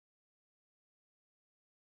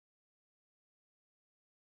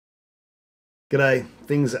G'day.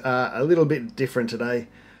 Things are a little bit different today.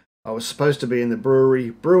 I was supposed to be in the brewery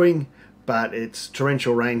brewing, but it's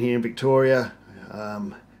torrential rain here in Victoria,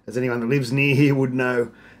 as anyone that lives near here would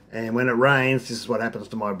know. And when it rains, this is what happens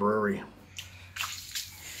to my brewery.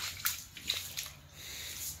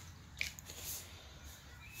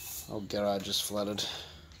 Old garage is flooded.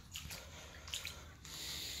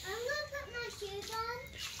 I'm gonna put my shoes on.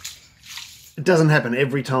 It doesn't happen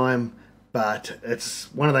every time, but it's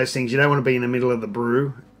one of those things you don't want to be in the middle of the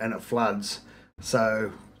brew and it floods.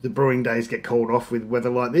 So the brewing days get called off with weather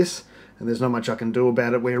like this, and there's not much I can do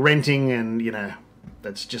about it. We're renting, and you know,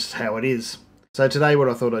 that's just how it is. So today what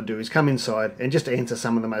I thought I'd do is come inside and just answer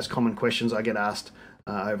some of the most common questions I get asked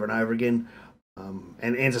over and over again,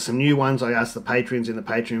 and answer some new ones. I asked the patrons in the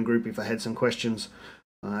Patreon group if they had some questions.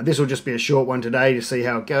 This will just be a short one today to see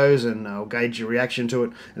how it goes, and I'll gauge your reaction to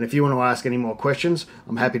it. And if you want to ask any more questions,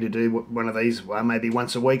 I'm happy to do one of these maybe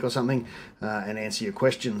once a week or something, and answer your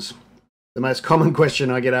questions. The most common question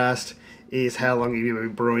I get asked is, how long have you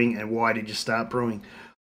been brewing and why did you start brewing?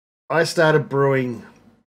 I started brewing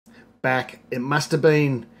back, it must have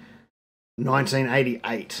been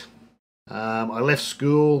 1988. I left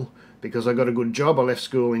school because I got a good job. I left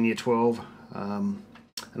school in year 12, and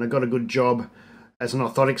I got a good job as an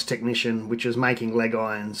orthotics technician, which is making leg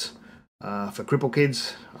irons for crippled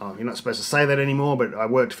kids. Oh, you're not supposed to say that anymore, but I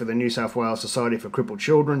worked for the New South Wales Society for Crippled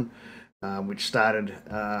Children, which started,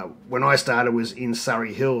 when I started, was in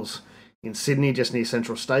Surrey Hills in Sydney, just near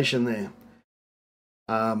Central Station there.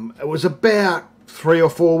 It was about 3 or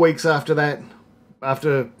 4 weeks after that,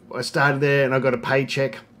 after I started there and I got a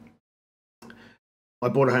paycheck, I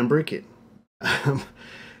bought a home brew kit. I've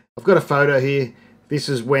got a photo here. This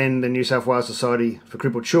is when the New South Wales Society for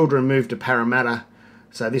Crippled Children moved to Parramatta.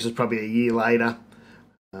 So this was probably a year later.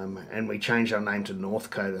 And we changed our name to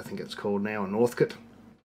Northcote, I think it's called now, or Northcote.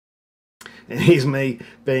 And here's me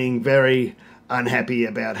being very unhappy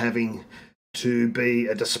about having to be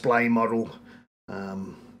a display model.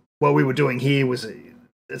 What we were doing here was,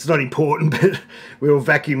 it's not important, but we were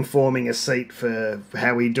vacuum forming a seat for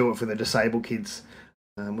how we do it for the disabled kids.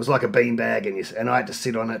 It was like a beanbag, and I had to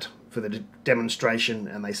sit on it for the demonstration,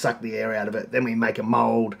 and they suck the air out of it. Then we make a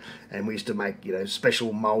mould, and we used to make, you know,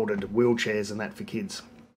 special moulded wheelchairs and that for kids.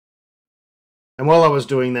 And while I was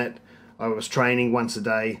doing that, I was training once a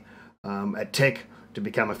day at Tech to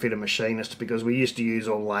become a fitter machinist, because we used to use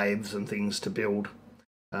all lathes and things to build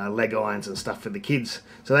leg irons and stuff for the kids.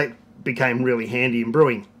 So that became really handy in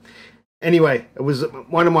brewing. Anyway, it was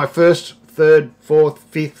one of my first, third, fourth,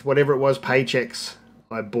 fifth, whatever it was, paychecks.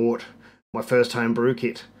 I bought my first home brew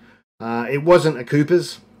kit. It wasn't a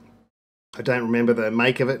Cooper's. I don't remember the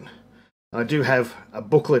make of it. I do have a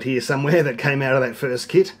booklet here somewhere that came out of that first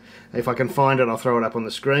kit. If I can find it, I'll throw it up on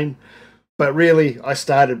the screen. But really, I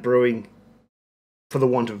started brewing for the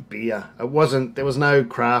want of beer. There was no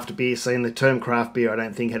craft beer scene. The term craft beer, I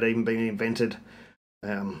don't think, had even been invented. It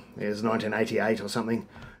was 1988 or something.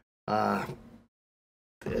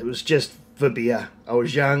 It was just for beer. I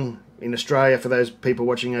was young. In Australia, for those people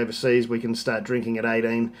watching overseas, we can start drinking at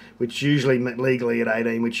 18, which usually, legally at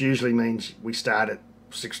 18, which usually means we start at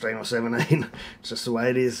 16 or 17. It's just the way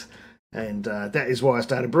it is. And that is why I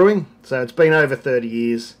started brewing. So it's been over 30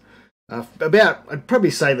 years. I'd probably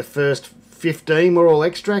say the first 15 were all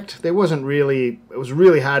extract. It was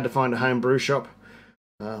really hard to find a home brew shop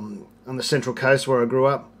on the Central Coast where I grew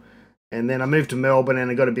up. And then I moved to Melbourne and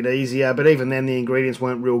it got a bit easier, but even then the ingredients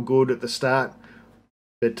weren't real good at the start.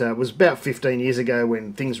 But it was about 15 years ago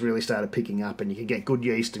when things really started picking up and you could get good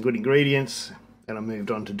yeast and good ingredients, and I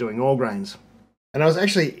moved on to doing all grains. And I was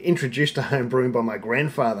actually introduced to home brewing by my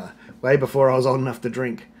grandfather way before I was old enough to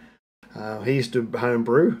drink. He used to home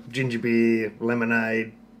brew ginger beer,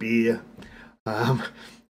 lemonade, beer. And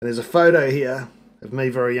there's a photo here of me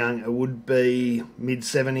very young. It would be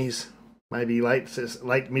mid-70s, maybe late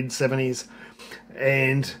mid-70s.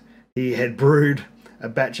 And he had brewed a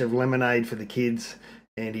batch of lemonade for the kids.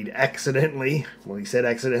 And he'd accidentally, well, he said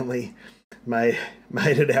accidentally, made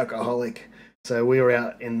it alcoholic. So we were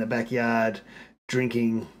out in the backyard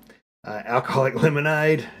drinking alcoholic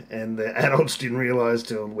lemonade, and the adults didn't realise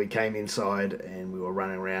till we came inside and we were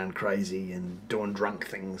running around crazy and doing drunk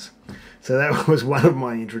things. So that was one of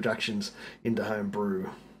my introductions into home brew.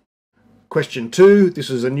 Question 2, this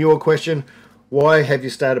is a newer question. Why have you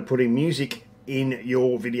started putting music in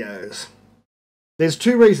your videos? There's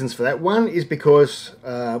 2 reasons for that. One is because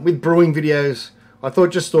with brewing videos, I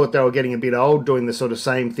just thought they were getting a bit old, doing the sort of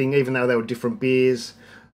same thing, even though they were different beers.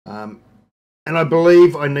 And I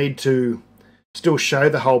believe I need to still show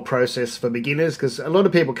the whole process for beginners, because a lot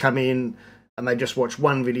of people come in and they just watch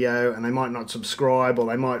one video and they might not subscribe, or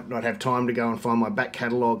they might not have time to go and find my back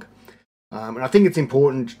catalogue. And I think it's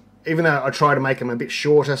important, even though I try to make them a bit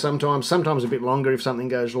shorter sometimes a bit longer if something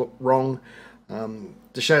goes wrong,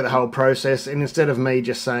 to show the whole process. And instead of me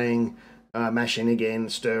just saying mash in again,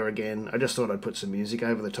 stir again, I just thought I'd put some music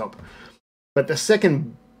over the top. But the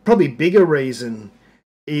second, probably bigger reason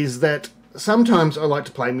is that sometimes I like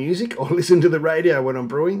to play music or listen to the radio when I'm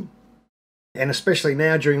brewing. And especially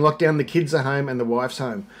now during lockdown, the kids are home and the wife's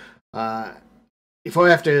home. If I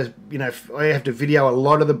have to, if I have to video a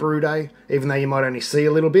lot of the brew day, even though you might only see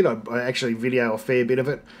a little bit, I actually video a fair bit of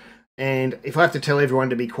it. And if I have to tell everyone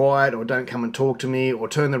to be quiet, or don't come and talk to me, or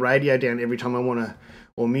turn the radio down every time I want to,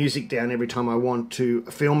 or music down every time I want to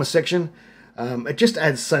film a section, it just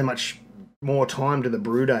adds so much more time to the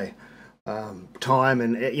brew day. Time,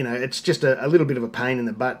 and it's just a little bit of a pain in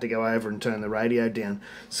the butt to go over and turn the radio down.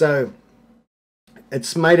 So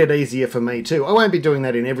it's made it easier for me too. I won't be doing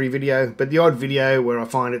that in every video, but the odd video where I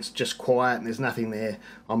find it's just quiet and there's nothing there,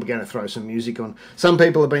 I'm going to throw some music on. Some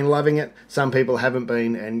people have been loving it, some people haven't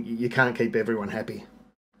been, and you can't keep everyone happy.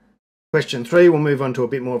 Question 3, we'll move on to a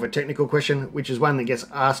bit more of a technical question, which is one that gets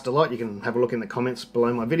asked a lot. You can have a look in the comments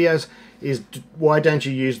below my videos, is why don't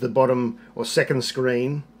you use the bottom or second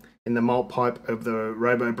screen in the malt pipe of the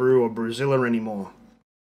Robobrew or Brewzilla anymore?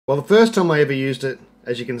 Well, the first time I ever used it,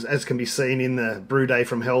 as can be seen in the Brew Day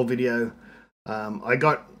from Hell video,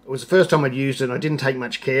 it was the first time I'd used it, and I didn't take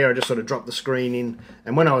much care. I just sort of dropped the screen in,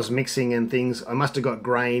 and when I was mixing and things, I must have got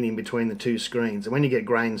grain in between the two screens. And when you get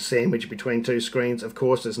grain sandwiched between two screens, of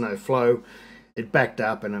course there's no flow. It backed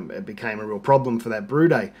up, and it became a real problem for that Brew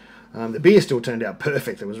Day. The beer still turned out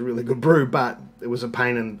perfect. It was a really good brew, but it was a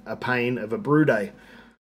pain of a Brew Day.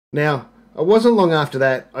 Now, it wasn't long after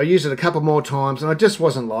that, I used it a couple more times, and I just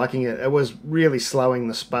wasn't liking it. It was really slowing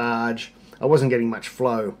the sparge. I wasn't getting much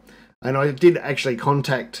flow. And I did actually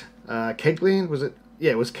contact Kveik, was it?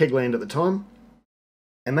 Yeah, it was Kveik at the time.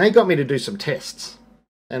 And they got me to do some tests.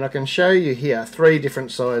 And I can show you here 3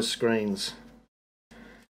 different size screens.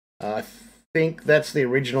 I think that's the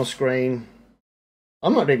original screen.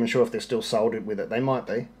 I'm not even sure if they're still soldered with it. They might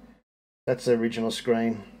be. That's the original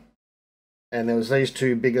screen. And there was these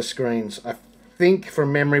 2 bigger screens. I think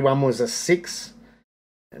from memory one was a 6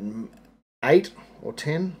 and 8 or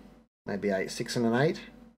 10, maybe 8, 6 and an 8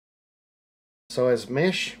 size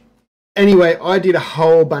mesh. Anyway, I did a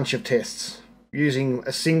whole bunch of tests using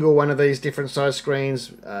a single one of these different size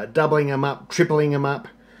screens, doubling them up, tripling them up,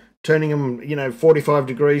 turning them 45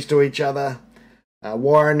 degrees to each other,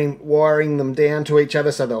 wiring them down to each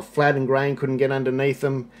other so they were flat and grain couldn't get underneath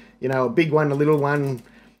them. A big one, a little one,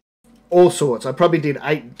 all sorts. I probably did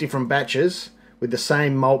 8 different batches with the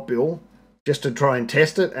same malt bill just to try and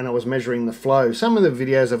test it, and I was measuring the flow. Some of the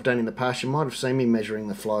videos I've done in the past, you might have seen me measuring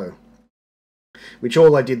the flow, which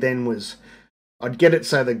all I did then was I'd get it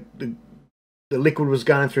so the liquid was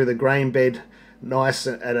going through the grain bed nice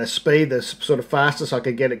at a speed that's sort of fastest I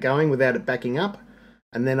could get it going without it backing up,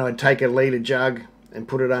 and then I'd take a litre jug and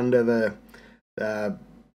put it under the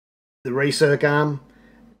recirc arm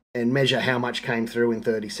and measure how much came through in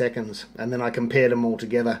 30 seconds, and then I compared them all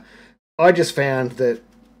together. I just found that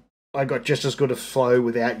I got just as good a flow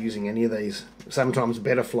without using any of these, sometimes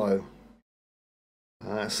better flow.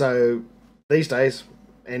 So these days,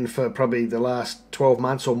 and for probably the last 12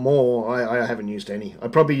 months or more, I haven't used any. I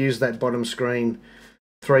probably used that bottom screen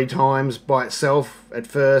 3 times by itself at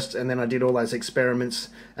first, and then I did all those experiments,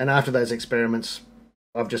 and after those experiments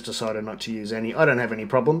I've just decided not to use any. I don't have any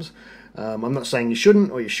problems. I'm not saying you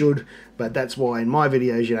shouldn't or you should, but that's why in my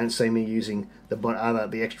videos you don't see me using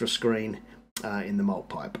the extra screen in the malt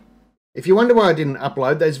pipe. If you wonder why I didn't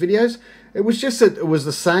upload those videos, it was just that it was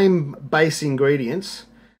the same base ingredients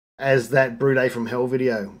as that Brew Day from Hell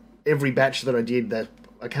video. Every batch that I did,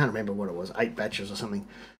 I can't remember what it was, 8 batches or something,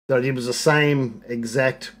 that I did was the same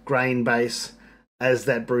exact grain base as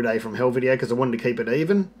that Brew Day from Hell video because I wanted to keep it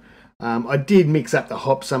even. I did mix up the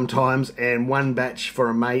hops sometimes, and one batch for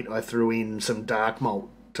a mate I threw in some dark malt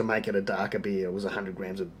to make it a darker beer. It was 100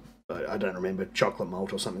 grams of, I don't remember, chocolate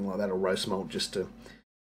malt or something like that, or roast malt, just to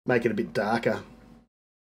make it a bit darker.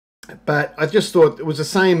 But I just thought it was the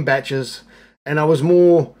same batches, and I was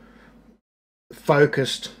more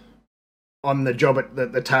focused on the job at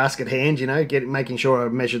the task at hand, making sure I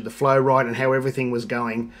measured the flow right and how everything was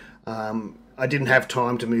going. I didn't have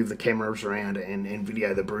time to move the cameras around and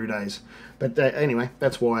video the brew days. But anyway,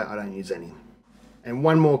 that's why I don't use any. And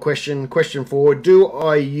one more question. Question 4. Do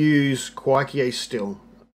I use Kveik yeast still?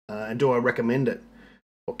 And do I recommend it?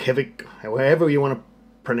 Or Kveik, however you want to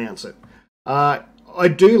pronounce it. I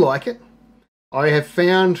do like it. I have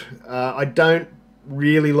found I don't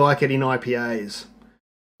really like it in IPAs.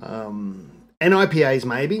 And IPAs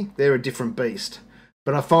maybe, they're a different beast.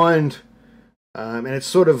 But I find, and it's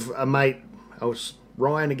sort of a mate,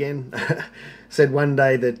 Ryan again, said one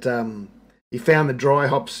day that he found the dry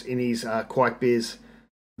hops in his Kveik beers,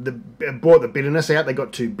 brought the bitterness out, they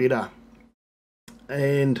got too bitter.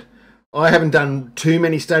 And I haven't done too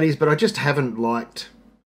many studies, but I just haven't liked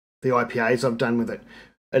the IPAs I've done with it.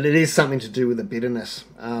 And it is something to do with the bitterness.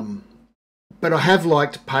 But I have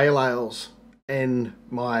liked pale ales and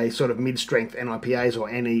my sort of mid-strength NIPAs or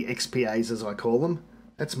NEXPAs as I call them.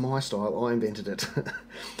 That's my style, I invented it.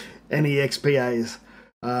 NEXPAs.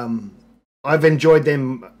 I've enjoyed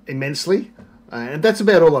them immensely. And that's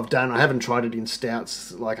about all I've done. I haven't tried it in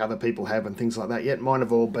stouts like other people have and things like that yet. Mine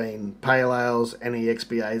have all been pale ales,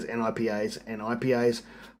 NEXPAs, NIPAs, and IPAs.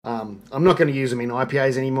 I'm not going to use them in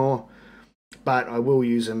IPAs anymore, but I will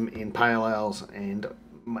use them in pale ales and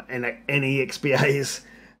NEXPAs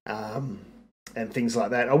and things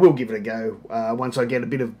like that. I will give it a go once I get a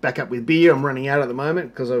bit of backup with beer. I'm running out at the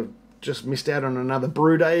moment because I've just missed out on another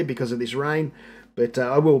brew day because of this rain. But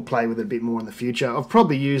I will play with it a bit more in the future. I've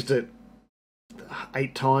probably used it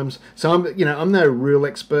 8 times, so I'm no real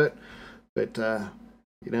expert, but I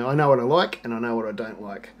know what I like and I know what I don't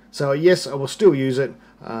like. So yes, I will still use it.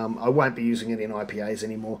 I won't be using it in IPAs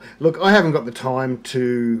anymore. Look, I haven't got the time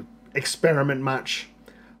to experiment much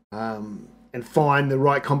and find the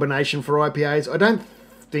right combination for IPAs. I don't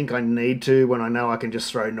think I need to when I know I can just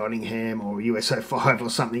throw Nottingham or USO5 or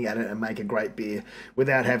something at it and make a great beer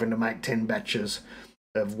without having to make 10 batches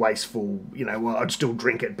of wasteful, well, I'd still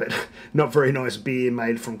drink it, but not very nice beer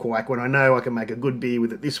made from Kveik, when I know I can make a good beer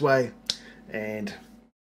with it this way and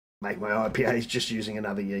make my IPAs just using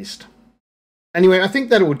another yeast. Anyway, I think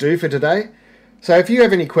that will do for today. So if you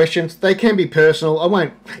have any questions, they can be personal. I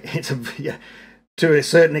won't answer to a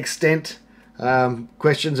certain extent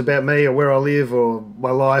questions about me or where I live or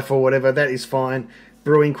my life or whatever. That is fine.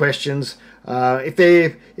 Brewing questions.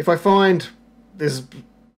 If I find there's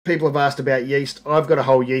people have asked about yeast, I've got a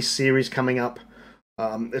whole yeast series coming up.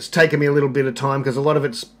 It's taken me a little bit of time because a lot of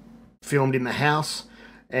it's filmed in the house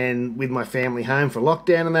and with my family home for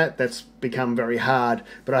lockdown and that's become very hard.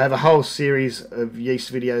 But I have a whole series of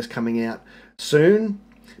yeast videos coming out soon.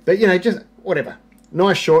 But, just whatever.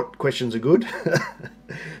 Nice short questions are good.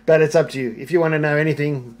 But it's up to you. If you want to know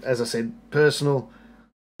anything, as I said, personal,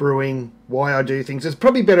 brewing, why I do things. It's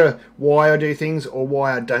probably better why I do things or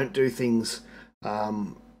why I don't do things.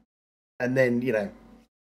 And then,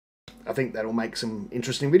 I think that'll make some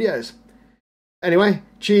interesting videos. Anyway,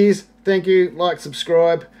 cheers. Thank you. Like,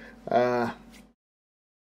 subscribe. Thank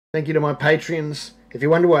you to my Patreons. If you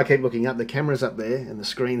wonder why I keep looking up, the camera's up there and the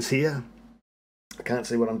screen's here. I can't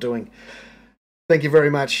see what I'm doing. Thank you very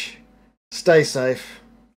much. Stay safe.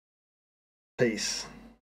 Peace.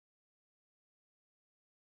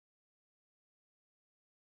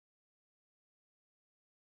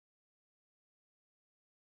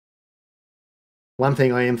 One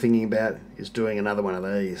thing I am thinking about is doing another one of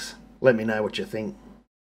these. Let me know what you think.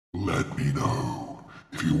 Let me know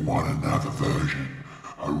if you want another version,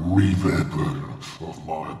 a reverb version of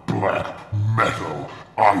my black metal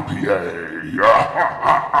IPA.